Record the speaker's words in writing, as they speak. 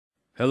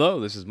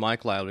Hello, this is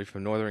Mike Lively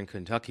from Northern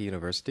Kentucky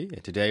University,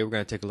 and today we're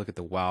going to take a look at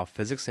the WOW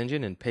Physics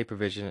Engine in Paper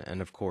Vision and,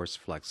 of course,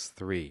 Flex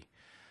 3.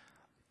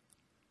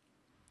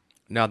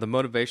 Now, the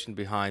motivation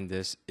behind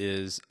this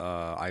is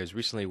I was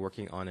recently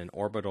working on an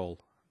orbital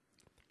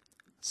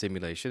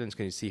simulation, and you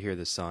can see here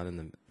the Sun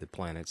and the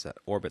planets that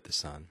orbit the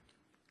Sun.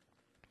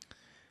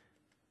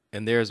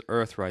 And there's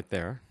Earth right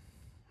there,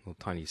 a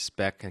little tiny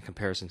speck in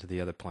comparison to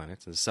the other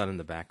planets, and the Sun in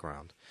the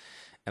background.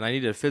 And I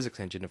needed a physics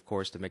engine, of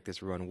course, to make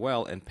this run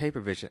well in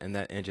Paper Vision, and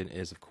that engine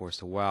is, of course,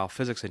 the WOW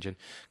Physics Engine.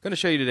 I'm going to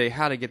show you today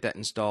how to get that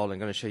installed. I'm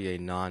going to show you a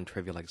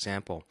non-trivial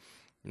example.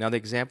 Now, the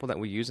example that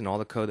we use and all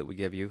the code that we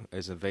give you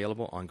is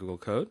available on Google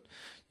Code.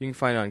 You can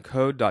find it on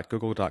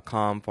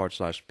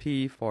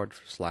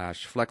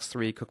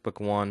code.google.com/p/flex3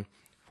 cookbook1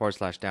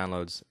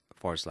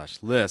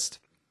 /downloads/list.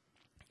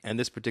 And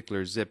this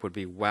particular zip would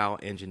be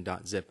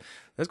wowengine.zip.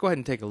 Let's go ahead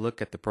and take a look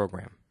at the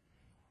program.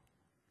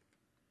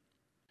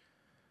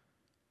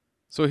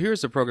 So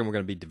here's the program we're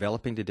going to be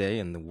developing today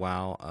in the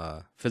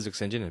WOW Physics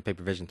Engine in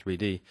Paper Vision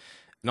 3D.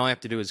 And all I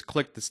have to do is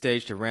click the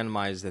stage to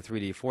randomize the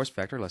 3D force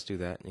vector. Let's do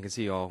that. You can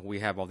see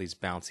we have all these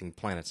bouncing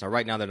planets. Now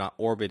right now they're not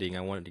orbiting.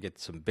 I wanted to get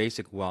some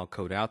basic WOW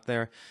code out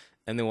there,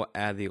 and then we'll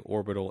add the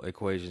orbital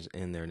equations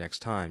in there next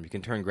time. You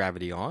can turn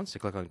gravity on, so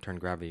click on turn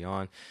gravity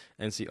on,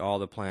 and see all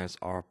the planets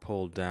are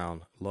pulled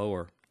down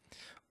lower.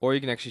 Or you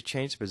can actually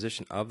change the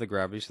position of the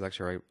gravity so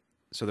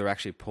they're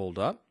actually pulled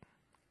up.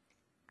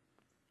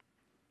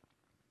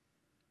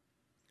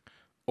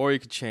 Or you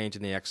could change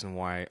in the X and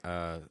Y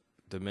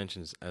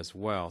dimensions as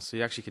well. So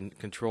you actually can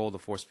control the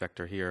force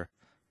vector here.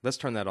 Let's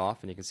turn that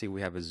off, and you can see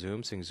we have a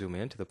zoom, so you can zoom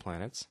into the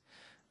planets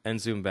and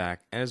zoom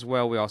back. And as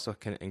well, we also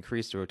can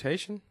increase the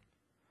rotation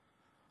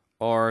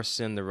or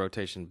send the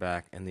rotation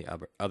back in the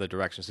other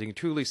direction. So you can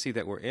truly see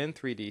that we're in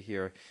 3D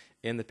here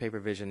in the Paper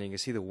Vision, and you can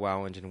see the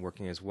WOW engine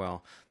working as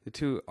well. The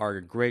two are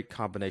a great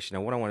combination.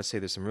 Now what I want to say,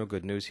 there's some real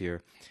good news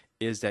here,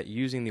 is that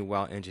using the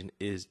WOW engine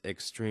is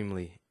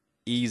extremely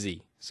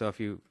easy. So if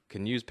you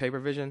can use Paper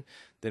Vision,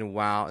 then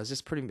WOW is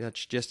just pretty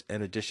much just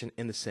an addition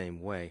in the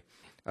same way.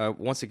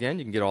 Once again,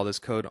 you can get all this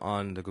code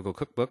on the Google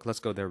Cookbook.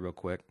 Let's go there real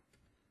quick.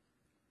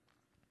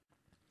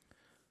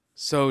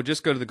 So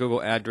just go to the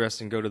Google address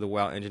and go to the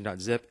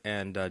wowengine.zip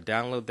and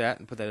download that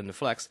and put that into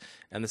Flex.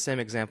 And the same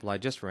example I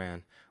just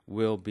ran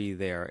will be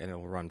there, and it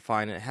will run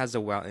fine. And it has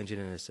the WOW engine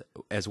in it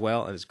as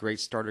well, and it's great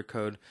starter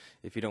code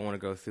if you don't want to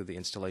go through the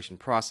installation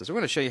process. We're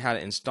going to show you how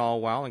to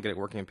install WOW and get it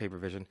working in Paper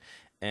Vision,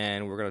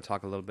 and we're going to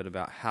talk a little bit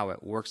about how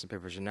it works in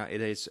Paper Vision. Now,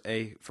 it is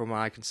from what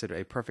I consider,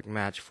 a perfect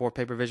match for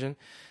Paper Vision.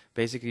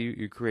 Basically,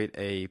 you create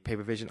a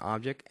Paper Vision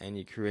object and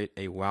you create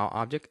a WOW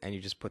object, and you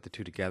just put the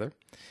two together,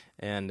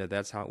 and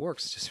that's how it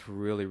works. It's just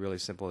really, really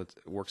simple. It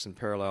works in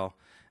parallel.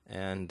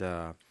 And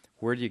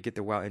where do you get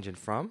the WOW engine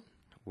from?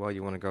 Well,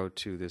 you want to go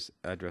to this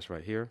address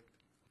right here.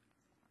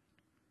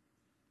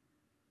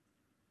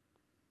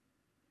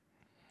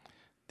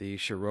 The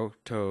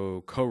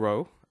Shiroto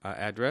Koro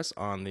address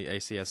on the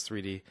ACS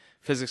 3D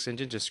Physics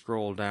Engine. Just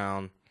scroll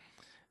down,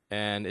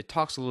 and it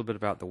talks a little bit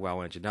about the WOW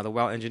engine. Now, the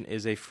WOW engine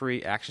is a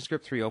free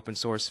ActionScript 3 open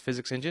source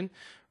physics engine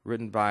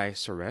written by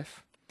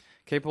Suref,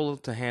 capable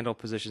to handle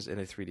positions in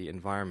a 3D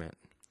environment.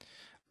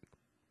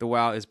 The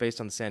WOW is based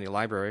on the Sandy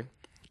library,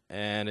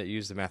 and it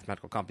used the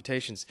mathematical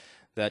computations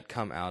that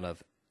come out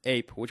of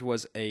APE, which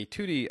was a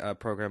 2D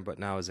program, but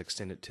now is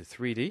extended to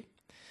 3D.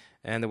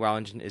 And the WOW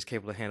engine is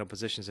capable to handle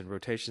positions and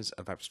rotations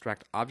of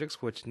abstract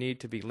objects which need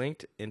to be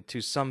linked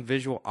into some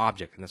visual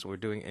object. And that's what we're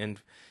doing in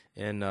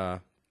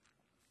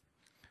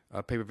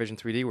Paper Vision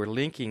 3D. We're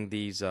linking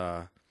these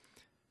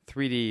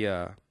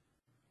 3D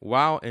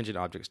WOW engine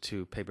objects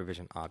to Paper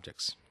Vision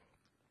objects.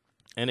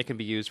 And it can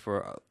be used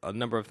for a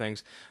number of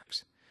things.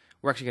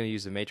 We're actually going to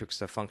use the matrix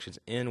functions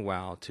in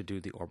WOW to do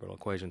the orbital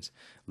equations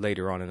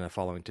later on in the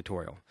following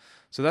tutorial.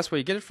 So that's where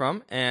you get it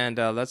from, and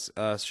let's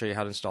show you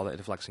how to install it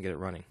into Flex and get it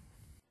running.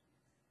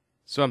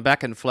 So I'm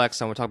back in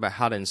Flex, and we'll talk about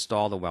how to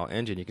install the WOW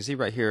engine. You can see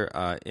right here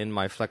in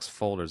my Flex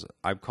folders,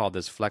 I've called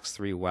this Flex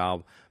 3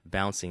 WOW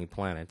Bouncing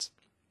Planets.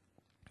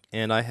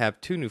 And I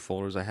have two new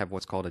folders. I have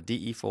what's called a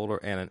DE folder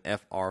and an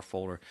FR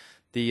folder.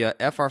 The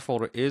FR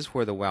folder is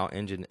where the WOW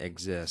engine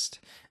exists,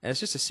 and it's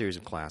just a series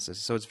of classes.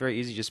 So it's very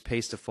easy. Just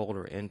paste a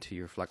folder into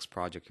your Flex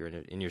project here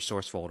in your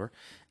source folder.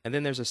 And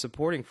then there's a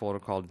supporting folder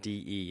called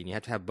DE, and you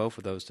have to have both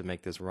of those to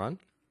make this run.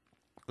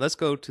 Let's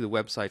go to the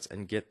websites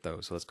and get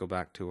those. So let's go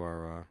back to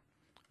our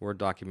Word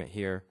document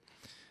here.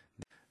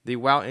 The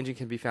WOW engine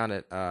can be found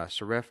at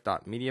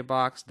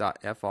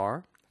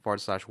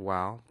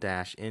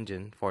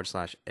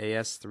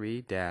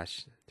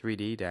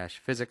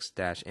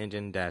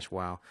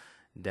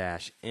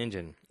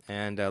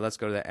And let's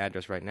go to that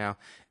address right now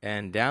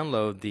and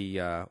download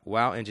the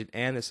WOW engine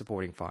and the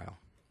supporting file.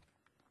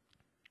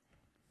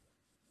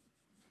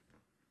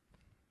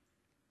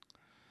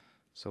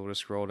 So we'll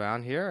just scroll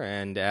down here,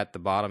 and at the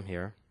bottom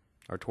here,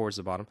 or towards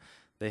the bottom,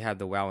 they have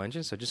the WOW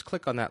engine. So just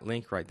click on that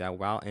link right now,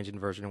 WOW engine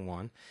version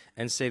 1,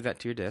 and save that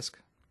to your disk,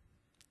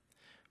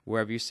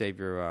 wherever you save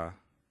your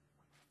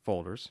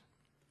folders.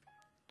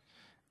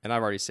 And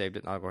I've already saved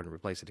it. I'll go ahead and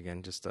replace it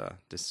again just to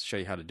show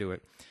you how to do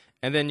it.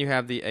 And then you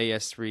have the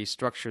AS3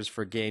 structures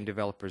for game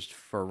developers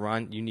for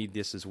run. You need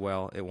this as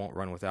well. It won't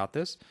run without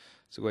this.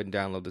 So go ahead and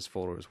download this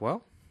folder as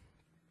well.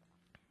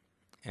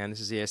 And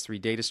this is the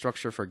AS3 data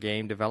structure for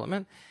game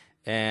development.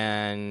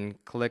 And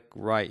click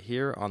right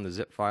here on the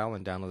zip file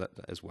and download that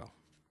as well.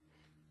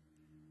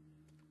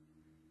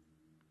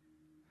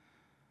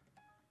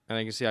 And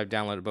you can see I've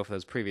downloaded both of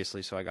those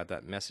previously, so I got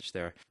that message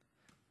there.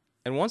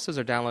 And once those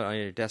are downloaded on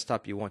your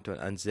desktop, you want to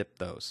unzip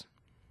those.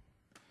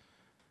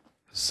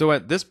 So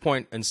at this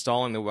point,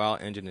 installing the WoW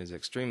engine is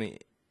extremely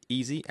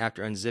easy.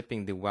 After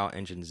unzipping the WoW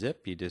engine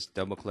zip, you just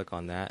double click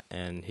on that,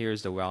 and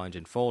here's the WoW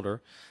engine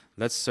folder.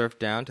 Let's surf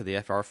down to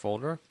the FR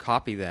folder,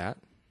 copy that,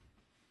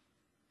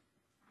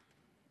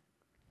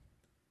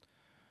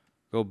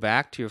 go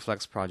back to your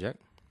Flex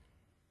project,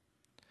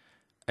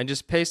 and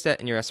just paste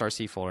that in your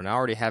SRC folder. Now I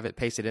already have it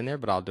pasted in there,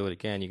 but I'll do it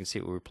again. You can see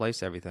it will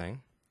replace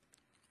everything.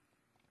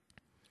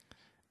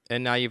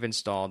 And now you've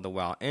installed the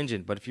WoW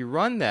engine. But if you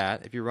run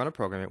that, if you run a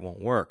program, it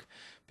won't work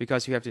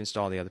because you have to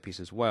install the other piece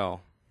as well.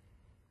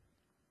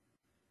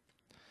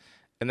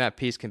 And that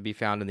piece can be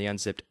found in the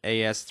unzipped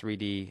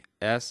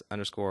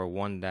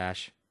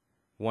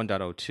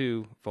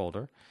AS3DS_1-1.02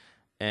 folder.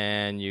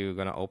 And you're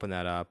going to open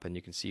that up, and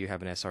you can see you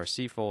have an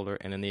SRC folder.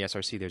 And in the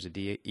SRC, there's a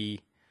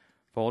DE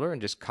folder,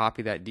 and just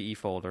copy that DE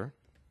folder.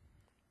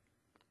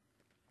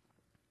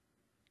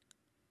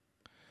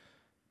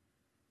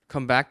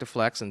 Come back to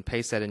Flex and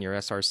paste that in your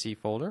SRC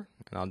folder,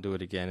 and I'll do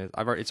it again.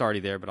 It's already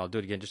there, but I'll do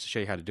it again just to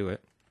show you how to do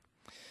it.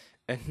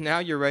 And now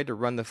you're ready to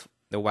run the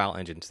WoW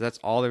engine. So that's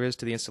all there is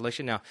to the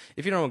installation. Now,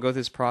 if you don't want to go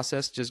through this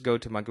process, just go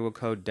to my Google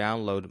Code,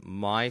 download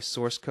my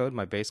source code,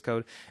 my base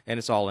code, and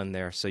it's all in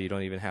there, so you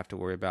don't even have to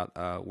worry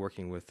about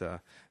working with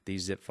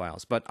these zip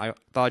files. But I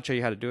thought I'd show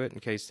you how to do it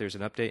in case there's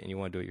an update and you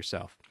want to do it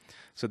yourself.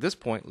 So at this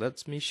point,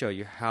 let me show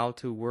you how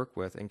to work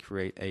with and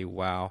create a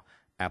WoW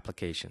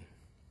application.